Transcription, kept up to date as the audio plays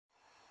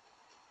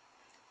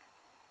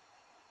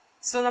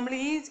So നമ്മൾ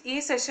ഈ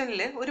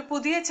സെഷനിൽ ഒരു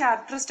പുതിയ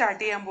ചാപ്റ്റർ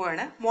സ്റ്റാർട്ട് ചെയ്യാൻ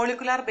പോവാണ്,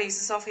 molecular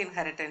basis of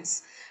inheritance.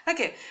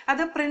 Okay,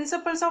 അത്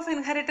പ്രിൻസിപ്പിൾസ് ഓഫ്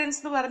ഇൻഹെറിറ്റൻസ്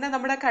എന്ന് പറഞ്ഞാൽ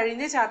നമ്മുടെ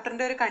കഴിഞ്ഞ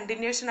ചാപ്റ്ററിന്റെ ഒരു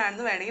കണ്ടിന്യൂഷൻ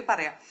ആണെന്ന് വേണമെങ്കിൽ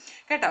പറയാം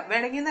കേട്ടോ.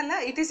 വേണമെങ്കിൽ എന്നല്ല,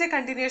 it is A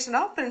continuation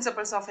of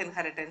principles of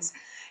inheritance.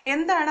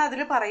 എന്താണ്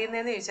അതിൽ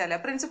പറയുന്നതെന്ന് ചോദിച്ചാൽ,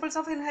 പ്രിൻസിപ്പിൾസ്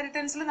ഓഫ്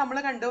ഇൻഹെറിറ്റൻസിൽ നമ്മൾ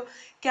കണ്ടു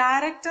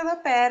ക്യാരക്ടർ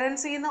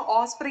പേരൻസിൽ നിന്ന്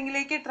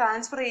ഓസ്പ്രിങ്ങിലേക്ക്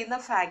ട്രാൻസ്ഫർ ചെയ്യുന്ന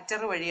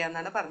ഫാക്ടർ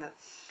വഴിയാന്നാണ് പറഞ്ഞത്.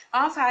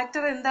 ആ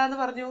ഫാക്ടർ എന്താന്ന്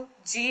പറഞ്ഞു?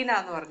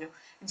 ജീനാന്ന് പറഞ്ഞു.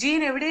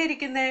 ജീൻ എവിടെയാണ്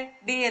ഇരിക്കുന്നത്?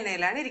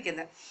 DNA-യിലാണ്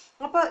ഇരിക്കുന്നത്.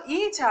 അപ്പൊ ഈ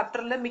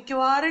ചാപ്റ്ററിൽ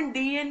മിക്കവാറും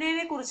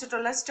DNA-നെ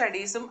കുറിച്ചിട്ടുള്ള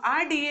സ്റ്റഡീസും ആ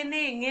DNA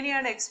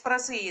എങ്ങനെയാണ്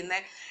എക്സ്പ്രസ്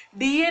ചെയ്യുന്നത്,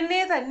 DNA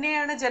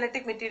തന്നെയാണ്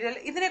ജനറ്റിക് മെറ്റീരിയൽ,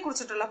 ഇതിനെ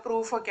കുറിച്ചിട്ടുള്ള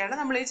പ്രൂഫൊക്കെയാണ്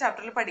നമ്മൾ ഈ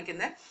ചാപ്റ്ററിൽ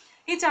പഠിക്കുന്നത്.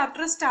 ഈ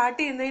ചാപ്റ്റർ സ്റ്റാർട്ട്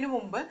ചെയ്യുന്നതിന്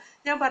മുമ്പ്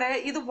ഞാൻ പറയാം,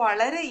 ഇത്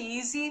വളരെ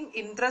ഈസിയും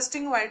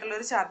ഇൻട്രസ്റ്റിംഗും ആയിട്ടുള്ള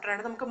ഒരു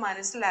ചാപ്റ്ററാണ്. നമുക്ക്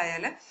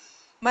മനസ്സിലായാൽ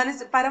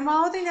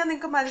പരമാവധി ഞാൻ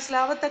നിങ്ങൾക്ക്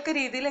മനസ്സിലാവത്തക്ക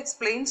രീതിയിൽ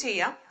എക്സ്പ്ലെയിൻ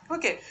ചെയ്യാം.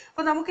 ഓക്കെ,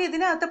 അപ്പൊ നമുക്ക്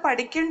ഇതിനകത്ത്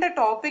പഠിക്കേണ്ട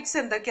ടോപ്പിക്സ്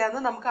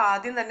എന്തൊക്കെയാണെന്ന് നമുക്ക്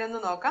ആദ്യം തന്നെ ഒന്ന്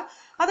നോക്കാം.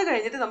 അത്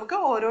കഴിഞ്ഞിട്ട് നമുക്ക്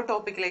ഓരോ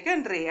ടോപ്പിക്കിലേക്ക്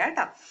എൻ്റർ ചെയ്യാം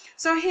കേട്ടോ.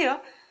 So here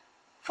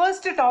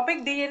first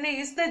topic, DNA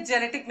is the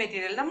genetic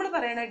material. നമ്മൾ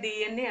പറയുന്ന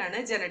DNA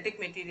ആണ്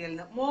genetic material.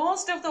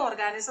 Most of the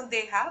organism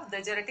they have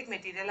the genetic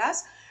material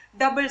as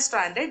double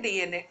stranded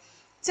DNA.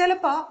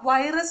 ചിലപ്പോൾ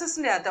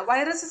വൈറസസിന്റെ അകത്ത്,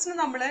 വൈറസസിന്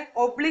നമ്മൾ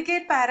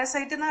ഒബ്ലിഗേറ്റ്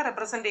പാരസൈറ്റ് എന്നാണ്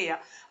റെപ്രസെന്റ് ചെയ്യുക.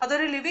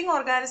 അതൊരു living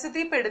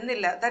ഓർഗാനിസത്തിൽ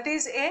പെടുന്നില്ല. That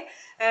is A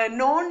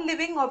non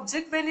living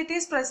object when it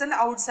is present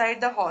outside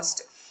the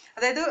host.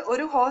 അതായത്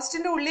ഒരു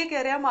ഹോസ്റ്റിന്റെ ഉള്ളിൽ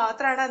കയറിയാൽ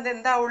മാത്രമാണ് അത്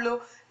എന്താവുള്ളൂ,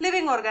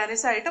 ലിവിങ്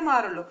ഓർഗാനിസം ആയിട്ട്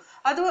മാറുള്ളൂ.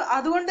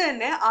 അതുകൊണ്ട്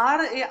തന്നെ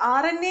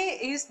RNA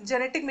is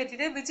genetic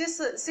material which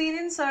is scene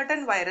in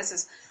certain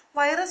viruses.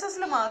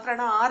 വൈറസസിൽ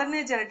മാത്രമാണ്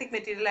RNA ജനറ്റിക്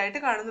മെറ്റീരിയൽ ആയിട്ട്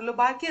കാണുന്നുള്ളൂ.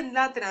 ബാക്കി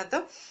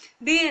എല്ലാത്തിനകത്തും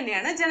DNA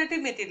ആണ്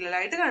ജനറ്റിക് മെറ്റീരിയൽ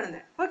ആയിട്ട്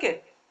കാണുന്നത്. Okay,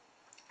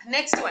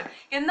 next one.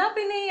 എന്നാ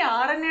പിന്നെ ഈ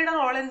RNA-യുടെ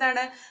റോൾ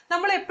എന്താണ്?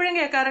 നമ്മൾ എപ്പോഴും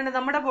കേൾക്കാറുണ്ട്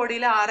നമ്മുടെ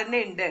ബോഡിയിൽ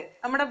RNA ഉണ്ട്,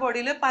 നമ്മുടെ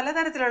ബോഡിയിൽ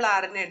പലതരത്തിലുള്ള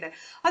RNA ഉണ്ട്.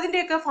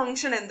 അതിന്റെയൊക്കെ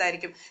ഫംഗ്ഷൻ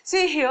എന്തായിരിക്കും?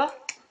 See here,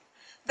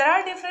 there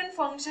are different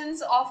functions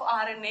of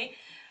RNA.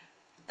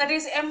 That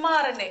is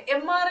mRNA.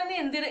 mRNA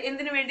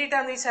എന്തിനു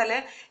വേണ്ടിയിട്ടാന്ന് വെച്ചാല്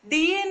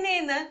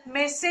DNA-ന്ന്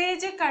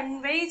മെസ്സേജ്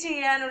കൺവേ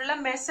ചെയ്യാനുള്ള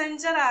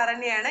മെസ്സഞ്ചർ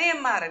RNA ആണ്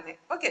mRNA.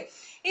 ഓക്കെ,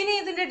 ഇനി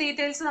ഇതിന്റെ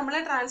ഡീറ്റെയിൽസ് നമ്മൾ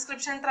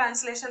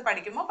ട്രാൻസ്ലേഷൻ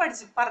പഠിക്കുമ്പോൾ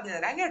പറഞ്ഞു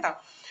തരാം കേട്ടോ.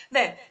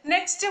 Then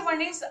next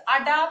one is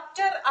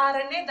adapter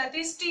RNA, that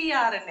is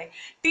tRNA.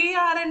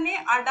 tRNA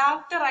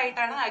adapter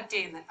ആയിട്ടാണ് ആക്ട്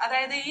ചെയ്യുന്നത്.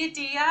 അതായത് ഈ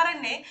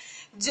tRNA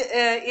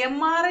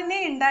mRNA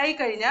ഉണ്ടായി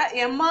കഴിഞ്ഞാൽ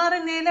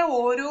mRNA-യിലെ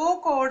ഓരോ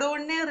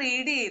കോഡോണിനെ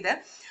റീഡ് ചെയ്ത്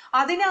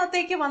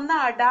അതിനകത്തേക്ക് വന്ന്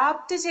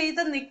അഡാപ്റ്റ്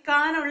ചെയ്ത്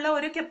നിൽക്കാനുള്ള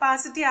ഒരു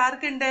കപ്പാസിറ്റി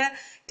ആർക്കുണ്ട്?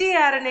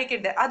 tRNA-ക്ക്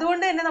ഉണ്ട്.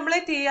 അതുകൊണ്ട് തന്നെ നമ്മൾ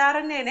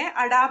tRNA-നെ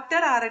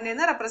അഡാപ്റ്റർ RNA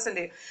എന്ന്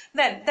റെപ്രസെന്റ് ചെയ്യും.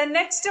 Then the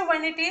next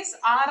one it is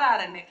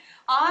rRNA.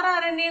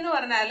 rRNA എന്ന്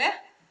പറഞ്ഞാല്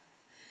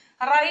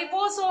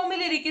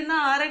റൈബോസോമിൽ ഇരിക്കുന്ന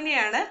RNA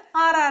ആണ്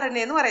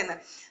rRNA എന്ന് പറയുന്നത്.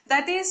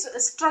 That is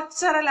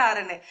structural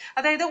RNA.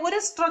 അതായത് ഒരു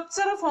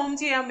സ്ട്രക്ചർ ഫോം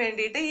ചെയ്യാൻ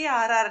വേണ്ടിയിട്ട് ഈ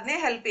rRNA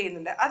ഹെൽപ്പ്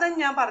ചെയ്യുന്നുണ്ട്. അത്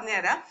ഞാൻ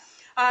പറഞ്ഞുതരാം.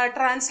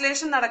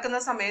 ട്രാൻസ്ലേഷൻ നടക്കുന്ന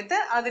സമയത്ത്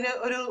അതിന്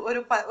ഒരു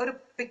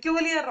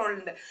പെക്യൂലിയർ റോൾ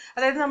ഉണ്ട്.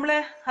 അതായത് നമ്മൾ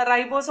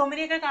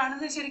റൈബോസോമിനെയൊക്കെ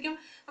കാണുന്നത്, ശരിക്കും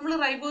നമ്മൾ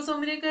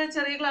റൈബോസോമിനെയൊക്കെ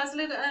ചെറിയ ക്ലാസ്സിൽ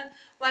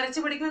വരച്ച്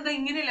പഠിക്കുന്നത്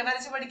ഇങ്ങനെയല്ലേ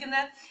വരച്ച്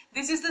പഠിക്കുന്നത്?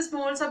 This is the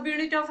small sub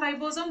unit of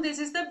ribosome,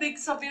 this is the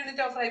big sub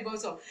unit of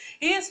ribosome.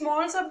 ഈ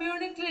സ്മോൾ സബ്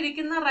യൂണിറ്റിൽ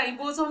ഇരിക്കുന്ന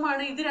റൈബോസോം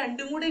ആണ് ഇത്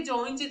രണ്ടും കൂടി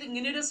ജോയിൻ ചെയ്ത്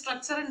ഇങ്ങനെ ഒരു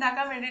സ്ട്രക്ചർ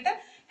ഉണ്ടാക്കാൻ വേണ്ടിയിട്ട്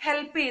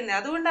ഹെൽപ്പ് ചെയ്യുന്നത്.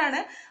 അതുകൊണ്ടാണ്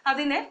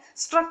അതിനെ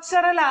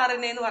സ്ട്രക്ചറൽ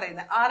RNA എന്ന്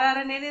പറയുന്നത്.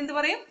 rRNA-നെ എന്ത്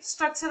പറയും?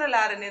 സ്ട്രക്ചറൽ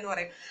RNA എന്ന്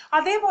പറയും.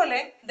 അതേപോലെ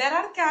there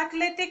are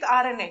catalytic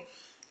RNA.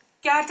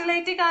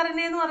 കാറ്റലൈറ്റിക്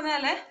RNA എന്ന്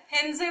പറഞ്ഞാല്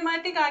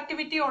എൻസൈമാറ്റിക്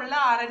ആക്ടിവിറ്റി ഉള്ള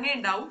RNA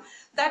ഉണ്ടാവും.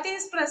 That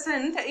is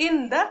present in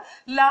the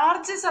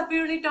large sub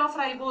unit of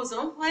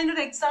ribosome. അതിൻ്റെ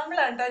ഒരു എക്സാമ്പിൾ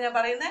ആണ് കേട്ടോ ഞാൻ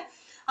പറയുന്നത്.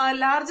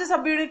 ലാർജ്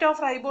സബ് യൂണിറ്റ്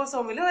ഓഫ്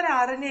റൈബോസോമിൽ ഒരു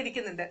RNA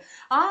ഇരിക്കുന്നുണ്ട്.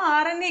 ആ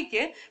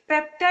RNA-ക്ക്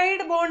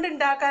പെപ്റ്റൈഡ് ബോണ്ട്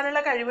ഉണ്ടാക്കാനുള്ള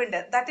കഴിവുണ്ട്.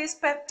 That is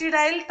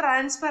peptidyl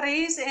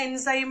transferase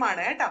enzyme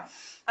ആണ് കേട്ടോ.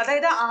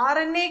 അതായത്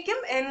RNA-ക്കും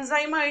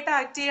എൻസൈമായിട്ട്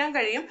ആക്ട് ചെയ്യാൻ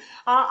കഴിയും.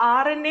 ആ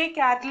RNA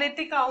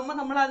കാറ്റലറ്റിക് ആവുമ്പോൾ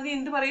നമ്മൾ അതിന്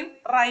എന്ത് പറയും?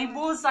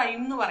 റൈബോസൈം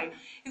എന്ന് പറയും.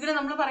 ഇതിന്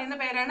നമ്മൾ പറയുന്ന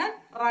പേരാണ്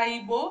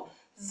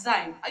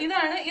റൈബോസൈം.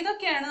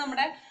 ഇതൊക്കെയാണ്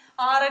നമ്മുടെ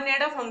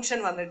RNA-യുടെ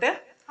ഫംഗ്ഷൻ വന്നിട്ട്.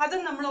 അത്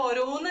നമ്മൾ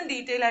ഓരോന്നും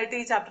ഡീറ്റെയിൽ ആയിട്ട്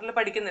ഈ ചാപ്റ്ററിൽ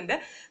പഠിക്കുന്നുണ്ട്.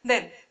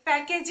 Then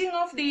packaging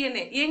of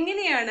DNA.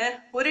 എങ്ങനെയാണ്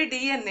ഒരു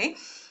DNA,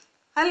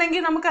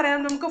 അല്ലെങ്കിൽ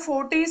നമുക്കറിയാം നമുക്ക്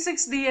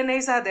 46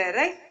 DNAs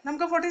അതെ,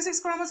 നമുക്ക് 46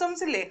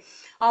 ക്രോമസോംസ് ഇല്ലേ?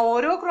 ആ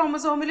ഓരോ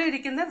ക്രോമസോമിലും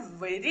ഇരിക്കുന്ന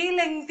വെരി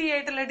ലെങ്തി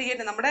ആയിട്ടുള്ള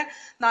DNA, നമ്മുടെ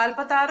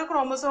 46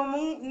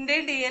 ക്രോമസോമിന്റെ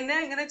DNA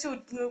ഇങ്ങനെ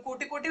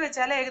കൂട്ടി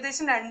വെച്ചാൽ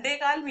ഏകദേശം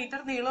 2.25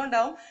 മീറ്റർ നീളം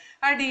ഉണ്ടാവും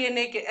ആ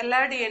DNA-ക്ക്, എല്ലാ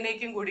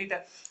DNA-ക്കും കൂടിയിട്ട്.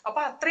 അപ്പൊ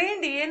അത്രയും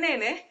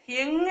DNA-നെ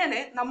എങ്ങനെ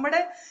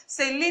നമ്മുടെ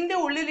സെല്ലിന്റെ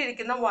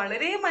ഉള്ളിലിരിക്കുന്ന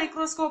വളരെ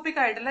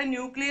മൈക്രോസ്കോപ്പിക് ആയിട്ടുള്ള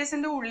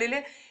ന്യൂക്ലിയസിന്റെ ഉള്ളിൽ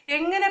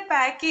എങ്ങനെ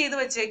പാക്ക് ചെയ്ത്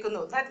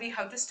വെച്ചേക്കുന്നു, that we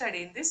have to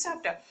study in this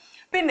chapter.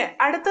 പിന്നെ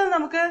അടുത്തത്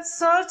നമുക്ക്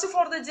search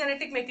for the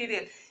genetic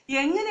material.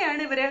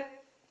 എങ്ങനെയാണ് ഇവര്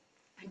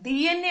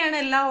DNA ആണ്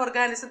എല്ലാ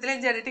ഓർഗാനിസത്തിലെയും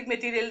ജനറ്റിക്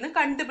മെറ്റീരിയൽ നിന്ന്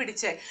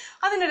കണ്ടുപിടിച്ചത്?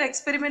 അതിനൊരു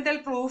എക്സ്പെരിമെന്റൽ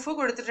പ്രൂഫ്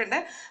കൊടുത്തിട്ടുണ്ട്.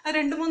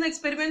 2-3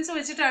 എക്സ്പെരിമെന്റ്സ്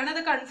വെച്ചിട്ടാണ്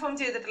അത് കൺഫേം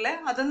ചെയ്തിട്ടുള്ളത്.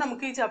 അതും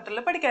നമുക്ക് ഈ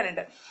ചാപ്റ്ററിൽ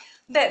പഠിക്കാനുണ്ട്.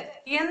 Then,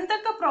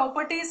 എന്തൊക്കെ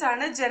പ്രോപ്പർട്ടീസ്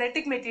ആണ്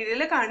ജനറ്റിക്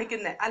മെറ്റീരിയൽ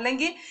കാണിക്കുന്നത്,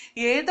 അല്ലെങ്കിൽ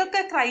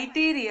ഏതൊക്കെ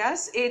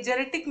criterias A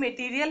genetic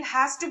material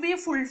has to B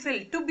fulfil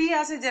to B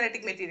as A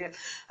genetic material.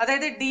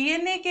 അതായത്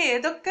DNA-ക്ക്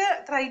ഏതൊക്കെ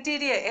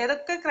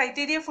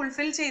ക്രൈറ്റീരിയ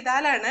ഫുൾഫിൽ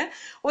ചെയ്താലാണ്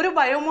ഒരു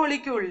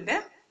ബയോമോളിക്യൂളിന്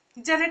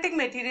ജനറ്റിക്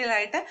മെറ്റീരിയൽ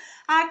ആയിട്ട്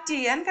ആക്ട്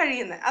ചെയ്യാൻ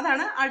കഴിയുന്നത്.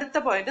 അതാണ് അടുത്ത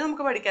പോയിന്റ്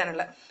നമുക്ക്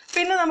പഠിക്കാനുള്ളത്.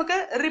 പിന്നെ നമുക്ക്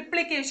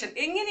റിപ്ലിക്കേഷൻ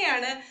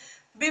എങ്ങനെയാണ്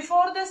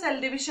before the cell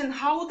division,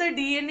 how the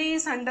DNA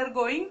is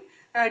undergoing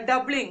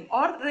doubling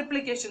or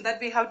replication that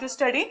we have to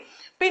study.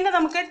 പിന്നെ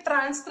നമുക്ക്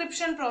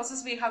transcription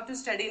process we have to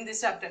study in this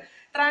chapter.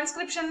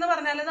 Transcription എന്ന്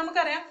പറഞ്ഞാൽ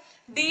നമുക്കറിയാം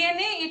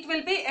DNA it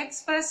will be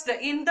expressed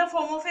in the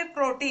form of a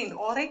protein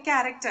or a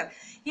character.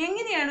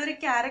 എങ്ങനെയാണ് ഒരു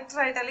character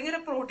ആയിട്ട് അല്ലെങ്കിൽ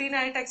ഒരു പ്രോട്ടീൻ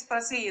ആയിട്ട്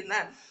എക്സ്പ്രസ്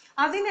ചെയ്യുന്നത്,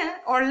 അതിന്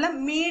ഉള്ള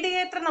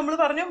മീഡിയേറ്റർ നമ്മൾ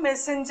പറഞ്ഞു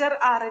മെസ്സഞ്ചർ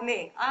RNA.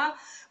 ആ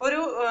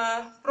ഒരു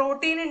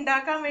പ്രോട്ടീൻ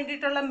ഉണ്ടാക്കാൻ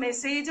വേണ്ടിയിട്ടുള്ള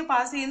മെസ്സേജ്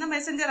പാസ് ചെയ്യുന്ന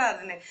മെസ്സഞ്ചർ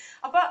RNA.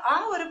 അപ്പൊ ആ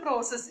ഒരു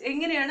പ്രോസസ്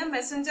എങ്ങനെയാണ്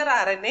മെസ്സഞ്ചർ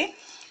RNA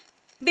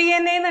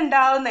DNA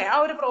ഉണ്ടാവുന്ന ആ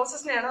ഒരു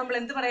പ്രോസസ്സിനെയാണ് നമ്മൾ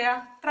എന്ത് പറയാ,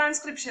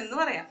 ട്രാൻസ്ക്രിപ്ഷൻ എന്ന്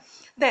പറയാം.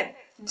 ദെൻ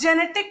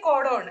ജനറ്റിക്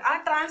കോഡോൺ, ആ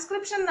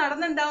ട്രാൻസ്ക്രിപ്ഷൻ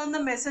നടന്നുണ്ടാവുന്ന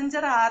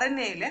മെസ്സഞ്ചർ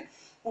RNA-യില്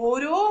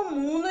ഓരോ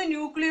 3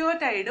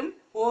 ന്യൂക്ലിയോടൈഡും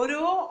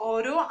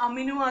ഓരോ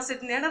അമിനോ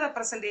ആസിഡിനെയാണ്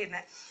റെപ്രസെന്റ്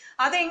ചെയ്യുന്നത്.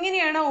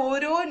 അതെങ്ങനെയാണ്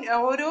ഓരോ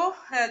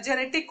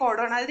ജനറ്റിക്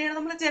കോഡോൺ, അതിനെയാണ്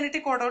നമ്മൾ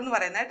ജനറ്റിക് കോഡോൺ എന്ന്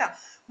പറയുന്നത് കേട്ടോ.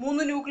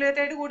 3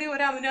 ന്യൂക്ലിയോടൈഡ് കൂടി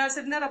ഒരു അമിനോ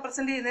ആസിഡിനെ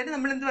റെപ്രസെന്റ് ചെയ്യുന്നതിന്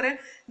നമ്മൾ എന്ത് പറയാം,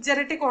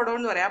 ജനറ്റിക് കോഡോൺ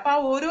എന്ന് പറയാം. അപ്പൊ ആ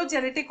ഓരോ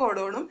ജനറ്റിക്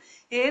കോഡോണും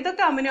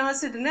ഏതൊക്കെ അമിനോ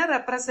ആസിഡിനെ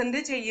റെപ്രസെന്റ്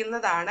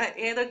ചെയ്യുന്നതാണ്,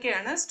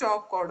 ഏതൊക്കെയാണ്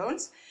സ്റ്റോപ്പ്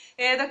കോഡോൺസ്,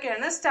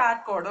 ഏതൊക്കെയാണ്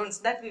start codons,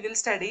 that we will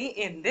study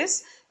in this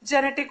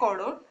genetic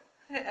codon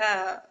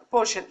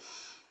portion.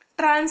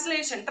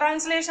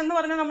 Translation എന്ന്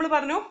പറഞ്ഞാൽ നമ്മൾ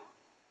പറഞ്ഞു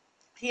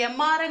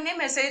mRNA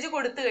മെസ്സേജ്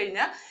കൊടുത്തു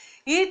കഴിഞ്ഞാൽ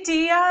ഈ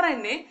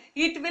tRNA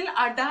it will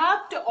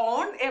adapt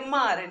on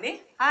mRNA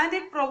and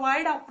it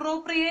provide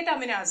appropriate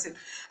amino acid.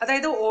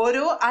 അതായത്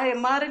ആ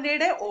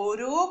mRNA-യുടെ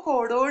ഓരോ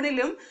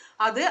കോഡോണിലും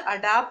അത്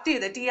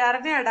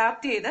tRNA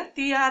അഡാപ്റ്റ് ചെയ്ത്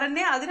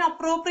tRNA അതിന്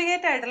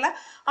അപ്രോപ്രിയേറ്റ് ആയിട്ടുള്ള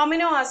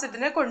അമിനോ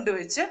ആസിഡിനെ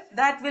കൊണ്ടുവച്ച്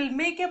that will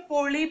make A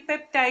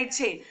polypeptide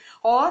chain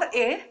or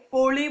A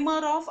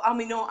polymer of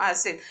amino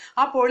acid.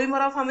 ആ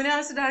പോളിമർ ഓഫ് അമിനോ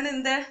ആസിഡ് ആണ്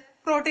എന്ത്,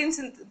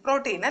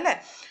 പ്രോട്ടീൻ അല്ലെ.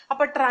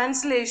 അപ്പൊ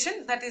translation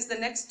that is the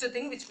next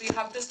thing which we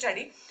have to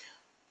study.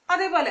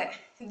 അതേപോലെ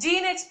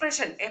gene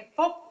expression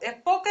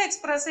എപ്പോക്കെ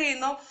express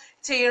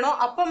ചെയ്യണോ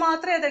അപ്പൊ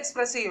മാത്രമേ അത്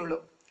എക്സ്പ്രസ് ചെയ്യുള്ളൂ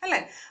അല്ലെ.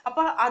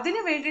 അപ്പൊ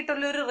അതിന്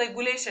വേണ്ടിയിട്ടുള്ള ഒരു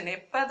റെഗുലേഷൻ,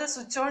 എപ്പോൾ അത്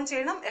സ്വിച്ച് ഓൺ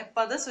ചെയ്യണം,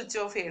 എപ്പോൾ അത് സ്വിച്ച്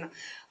ഓഫ് ചെയ്യണം,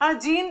 ആ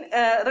ജീൻ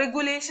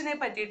റെഗുലേഷനെ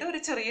പറ്റിയിട്ട് ഒരു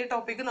ചെറിയ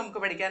ടോപ്പിക് നമുക്ക്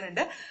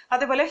പഠിക്കാനുണ്ട്.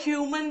 അതേപോലെ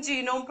ഹ്യൂമൻ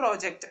ജീനോം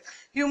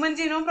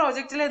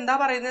പ്രോജക്റ്റിൽ എന്താ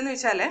പറയുന്നതെന്ന്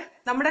വെച്ചാല്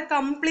നമ്മുടെ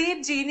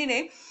കംപ്ലീറ്റ്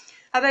ജീനിനെ,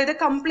 അതായത്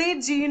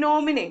കംപ്ലീറ്റ്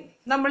ജീനോമിനെ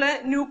നമ്മൾ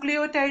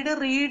ന്യൂക്ലിയോടൈഡ്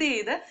റീഡ്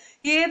ചെയ്ത്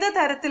ഏത്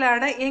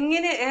തരത്തിലാണ്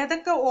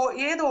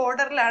ഏത്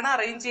ഓർഡറിലാണ്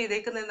അറേഞ്ച്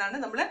ചെയ്തേക്കുന്നതെന്നാണ്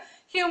നമ്മൾ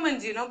ഹ്യൂമൻ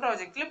ജീനോം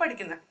പ്രോജക്റ്റിൽ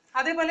പഠിക്കുന്നത്.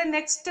 അതേപോലെ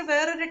നെക്സ്റ്റ്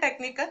വേറൊരു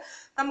ടെക്നിക്ക്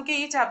നമുക്ക്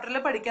ഈ ചാപ്റ്ററിൽ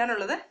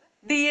പഠിക്കാനുള്ളത്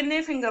DNA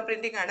ഫിംഗർ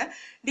പ്രിന്റിംഗ് ആണ്.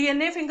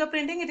 DNA finger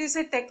printing it is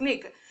A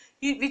technique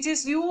which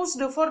is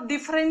used for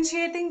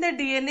differentiating the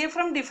DNA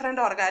from different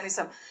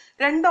organism.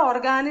 രണ്ട്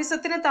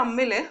ഓർഗാനിസത്തിന്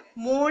തമ്മിൽ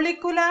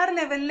മോളിക്കുലാർ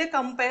ലെവലിൽ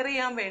കമ്പയർ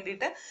ചെയ്യാൻ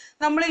വേണ്ടിയിട്ട്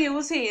നമ്മൾ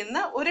യൂസ് ചെയ്യുന്ന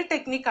ഒരു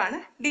ടെക്നിക്കാണ്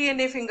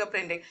DNA ഫിംഗർ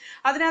പ്രിന്റിംഗ്.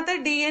 അതിനകത്ത്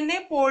DNA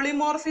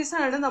പോളിമോർഫിസം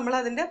ആണ് നമ്മൾ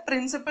അതിന്റെ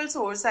പ്രിൻസിപ്പൽ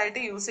സോഴ്സ് ആയിട്ട്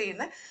യൂസ്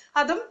ചെയ്യുന്നത്.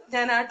 അതും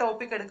ഞാൻ ആ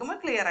ടോപ്പിക് എടുക്കുമ്പോൾ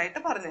ക്ലിയർ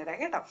ആയിട്ട് പറഞ്ഞുതരാം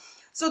കേട്ടോ.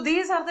 So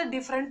these are the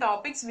different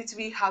topics which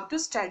we have to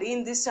study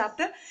in this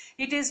chapter.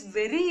 It is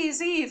very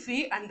easy if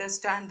we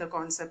understand the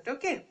concept.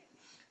 Okay.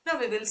 Now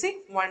we will see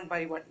one by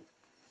one.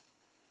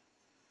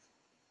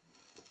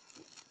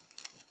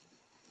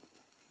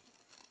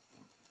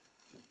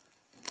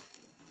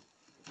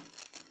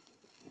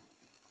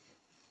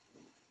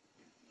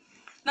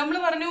 നമ്മൾ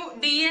പറഞ്ഞു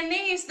DNA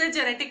is the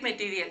genetic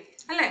material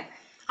അല്ലേ.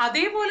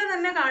 അതേപോലെ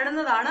തന്നെ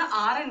കാണുന്നതാണ്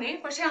RNA.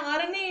 പക്ഷെ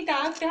RNA it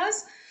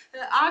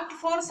act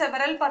for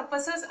several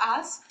purposes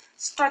as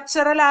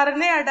structural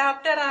RNA,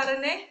 adapter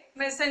RNA,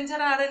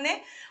 messenger RNA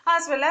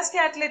as well as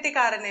catalytic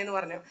RNA എന്ന്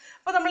പറഞ്ഞു.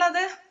 അപ്പൊ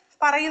നമ്മളത്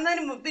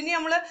പറയുന്നതിന് പിന്നെ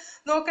നമ്മൾ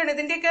നോക്കണം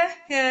ഇതിന്റെയൊക്കെ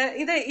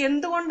ഇത്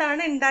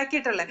എന്തുകൊണ്ടാണ്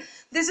ഉണ്ടാക്കിയിട്ടുള്ളത്.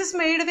 This is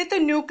made with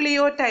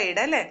nucleotide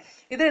അല്ലെ.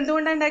 ഇത്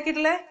എന്തുകൊണ്ടാണ്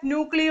ഉണ്ടാക്കിയിട്ടുള്ളത്,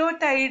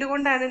 ന്യൂക്ലിയോടൈഡ്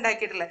കൊണ്ടാണ്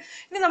ഉണ്ടാക്കിയിട്ടുള്ളത്.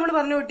 ഇനി നമ്മൾ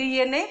പറഞ്ഞു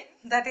DNA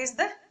that is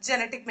the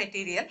genetic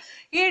material.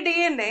 ഈ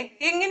DNA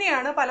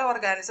എങ്ങനെയാണ് പല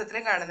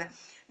ഓർഗാനിസത്തിലും കാണുന്നത്.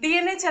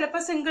 DNA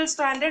ചിലപ്പോൾ സിംഗിൾ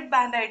സ്ട്രാൻഡഡ്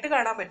ബാൻഡ് ആയിട്ട്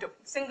കാണാൻ പറ്റും,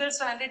 സിംഗിൾ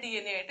സ്ട്രാൻഡഡ്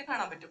DNA ആയിട്ട്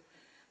കാണാൻ പറ്റും.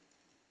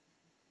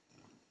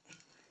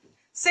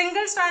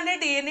 സിംഗിൾ സ്ട്രാൻഡഡ്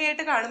DNA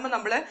ആയിട്ട് കാണുമ്പോൾ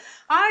നമ്മൾ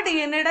ആ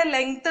DNAയുടെ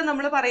ലെങ്ത്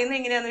നമ്മൾ പറയുന്നത്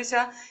എങ്ങനെയാന്ന്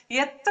വെച്ചാൽ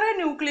എത്ര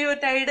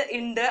ന്യൂക്ലിയോടൈഡ്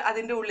ഉണ്ട്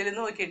അതിന്റെ ഉള്ളിൽ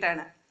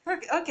നോക്കിയിട്ടാണ്.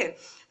 ഓക്കെ.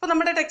 അപ്പൊ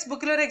നമ്മുടെ ടെക്സ്റ്റ്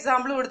ബുക്കിൽ ഒരു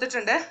എക്സാമ്പിൾ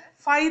കൊടുത്തിട്ടുണ്ട്.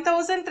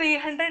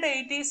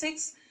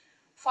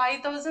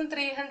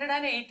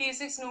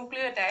 5386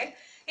 nucleotide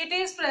it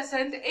is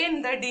present in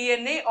the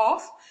DNA of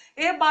a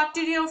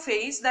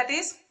bacteriophage that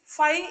is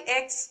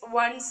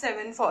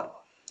 5x174.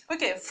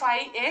 Okay,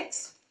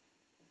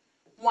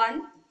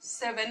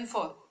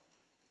 5x174.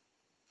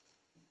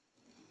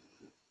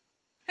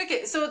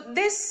 Okay, so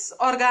this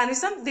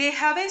organism they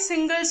have a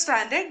single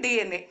stranded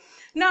DNA.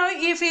 Now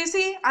if you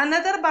see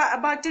another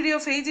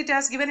bacteriophage it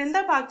has given in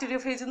the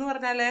bacteriophage എന്ന്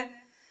പറഞ്ഞാല്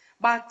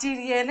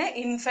ബാക്ടീരിയനെ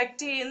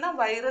infect ചെയ്യുന്ന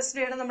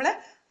വൈറസിനെയാണ് നമ്മൾ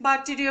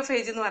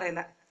bacteriophage എന്ന്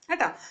പറയുന്നത്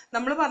കേട്ടോ.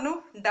 നമ്മൾ പറഞ്ഞു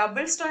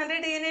double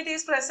standard DNA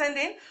is present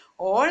in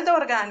all the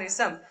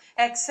organism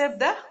except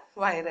the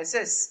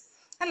viruses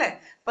അല്ലെ.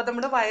 അപ്പൊ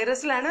നമ്മുടെ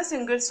വൈറസിലാണ്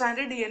സിംഗിൾ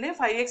സ്റ്റാൻഡേർഡ് DNA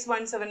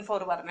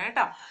 5x174 പറഞ്ഞത്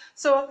കേട്ടോ.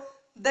 So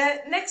the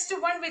next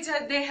one which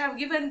they have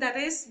given, that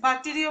is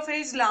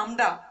bacteriophage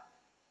lambda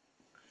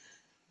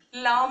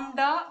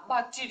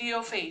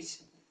bacteriophage.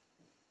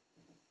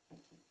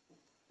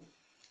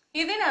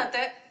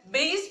 ഇതിനകത്ത്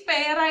ബേസ്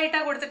പെയർ ആയിട്ടാ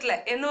കൊടുത്തിട്ടില്ല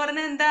എന്ന്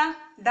പറഞ്ഞാൽ എന്താ,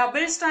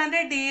 ഡബിൾ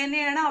സ്റ്റാൻഡേർഡ് DNA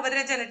ആണ്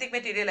അവരുടെ genetic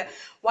material.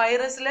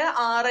 വൈറസില്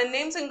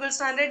RNAയും single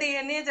standard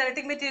DNA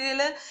genetic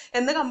material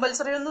എന്ന്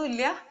കമ്പൽസറി ഒന്നും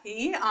ഇല്ല. ഈ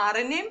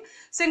RNAയും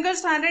സിംഗിൾ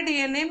സ്റ്റാൻഡേർഡ്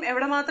DNAയും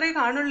എവിടെ മാത്രമേ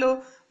കാണുള്ളൂ,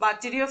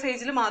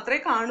 ബാക്ടീരിയോഫേജിൽ മാത്രമേ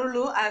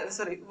കാണുള്ളൂ,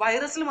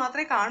 വൈറസിൽ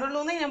മാത്രമേ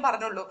കാണുള്ളൂ എന്ന് ഞാൻ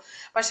പറഞ്ഞുള്ളൂ.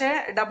 പക്ഷെ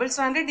ഡബിൾ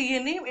സ്റ്റാൻഡേർഡ്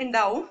DNAയും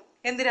ഉണ്ടാവും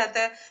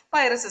എന്തിനകത്ത്,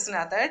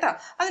 വൈറസസിനകത്ത് കേട്ടോ.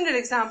 അതിന്റെ ഒരു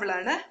എക്സാമ്പിൾ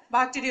ആണ്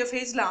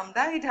bacteriophage lambda.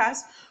 It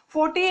has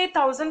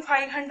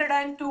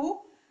 48,502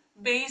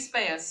 base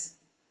pairs.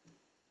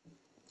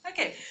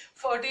 Okay,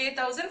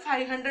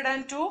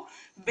 48,502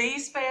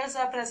 base pairs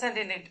are present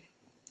in it.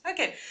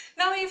 Okay,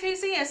 now if you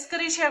see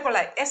Escherichia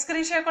coli,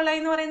 Escherichia coli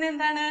എന്ന് പറയുന്നത്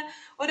എന്താണ്,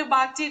 ഒരു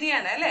ബാക്ടീരിയ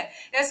ആണ് അല്ലെ.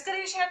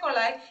 Escherichia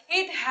coli,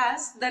 it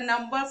has the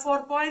number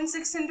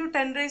 4.6 into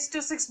 10 raised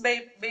to 6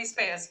 base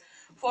pairs.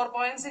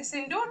 4.6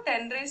 into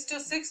 10 raised to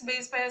 6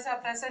 base pairs are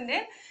present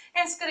in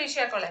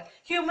Escherichia coli.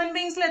 Human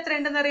beings ൽ എത്ര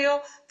ഉണ്ടെന്ന് അറിയോ,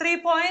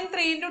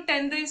 3.3 into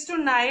 10 raised to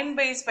 9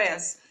 base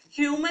pairs.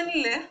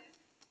 ഹ്യൂമനില്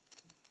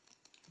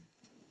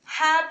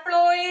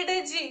haploid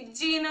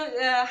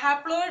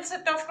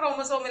set of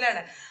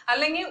ക്രോമസോമിലാണ്,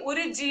 അല്ലെങ്കിൽ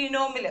ഒരു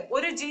ജീനോമില്.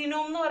 ഒരു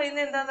genome എന്ന്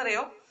പറയുന്നത്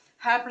എന്താണെന്നറിയോ,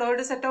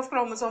 ഹാപ്ലോയിഡ് സെറ്റ് ഓഫ്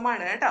ക്രോമസോം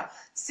ആണ് കേട്ടോ.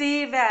 സി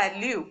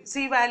വാല്യൂ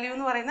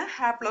എന്ന് പറയുന്ന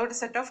ഹാപ്ലോയിഡ്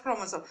സെറ്റ് ഓഫ്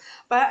ക്രോമസോം.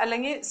 അപ്പൊ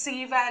അല്ലെങ്കിൽ C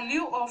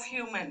value of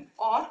human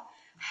or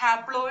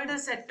haploid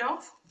set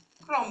of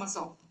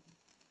chromosome.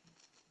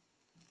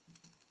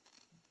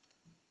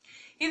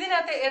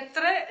 ഇതിനകത്ത്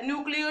എത്ര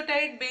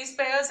ന്യൂക്ലിയോടൈഡ് ബേസ്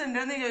പെയർസ്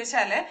ഉണ്ടെന്ന്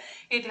ചോദിച്ചാല്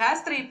it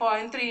has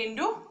 3.3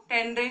 into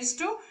 10 raised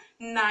to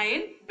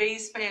 9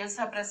 base pairs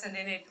are present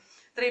in it.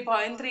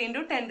 3.3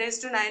 into 10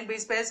 raised to 9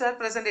 base pairs are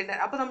present in it.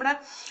 അപ്പൊ നമ്മുടെ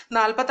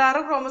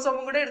 46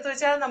 ക്രോമസോമും കൂടെ എടുത്തു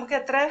വെച്ചാൽ നമുക്ക്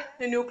എത്ര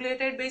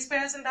ന്യൂക്ലിയോടൈഡ് ബേസ്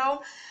പെയർസ് ഉണ്ടാവും,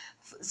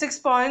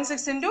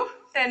 6.6 into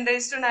 10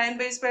 raised to 9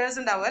 base pairs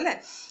ഉണ്ടാവും അല്ലെ.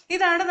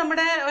 ഇതാണ്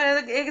നമ്മുടെ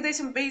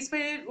ഏകദേശം ബേസ്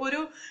പെയർ.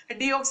 ഒരു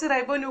ഡിയോക്സി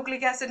റൈബോ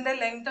ന്യൂക്ലിക് ആസിഡിന്റെ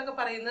ലെങ്ത് ഒക്കെ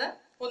പറയുന്നത്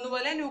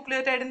ഒന്നുപോലെ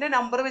ന്യൂക്ലിയോടൈഡിന്റെ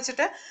നമ്പർ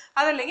വെച്ചിട്ട്,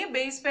 അതല്ലെങ്കിൽ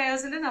ബേസ്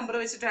പെയർസിന്റെ നമ്പർ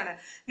വെച്ചിട്ടാണ്.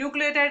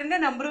 ന്യൂക്ലിയോടൈഡിന്റെ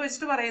നമ്പർ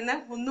വെച്ചിട്ട് പറയുന്ന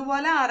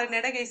ഒന്നുപോലെ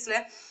RNAയുടെ കേസില്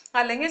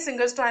അല്ലെങ്കിൽ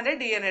സിംഗിൾ സ്റ്റാൻഡേർഡ്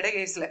DNAയുടെ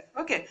കേസില്.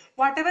 Okay,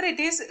 what ever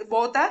it is,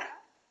 both are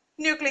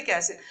nucleic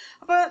acid.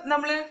 അപ്പൊ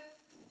നമ്മള്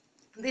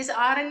this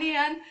RNA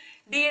and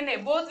DNA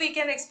both we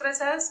can express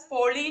as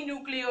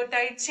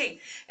polynucleotide chain.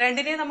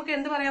 രണ്ടിനെ നമുക്ക്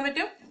എന്ത് പറയാൻ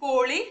പറ്റും,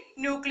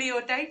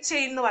 polynucleotide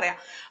chain എന്ന് പറയാം.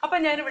 അപ്പൊ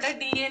ഞാനിവിടെ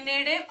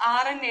DNAയുടെയും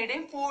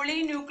RNAയുടെയും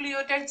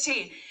polynucleotide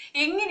chain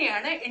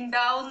എങ്ങനെയാണ്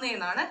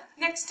ഉണ്ടാവുന്നതെന്നാണ്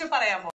നെക്സ്റ്റ് പറയാൻ പോകുന്നത്.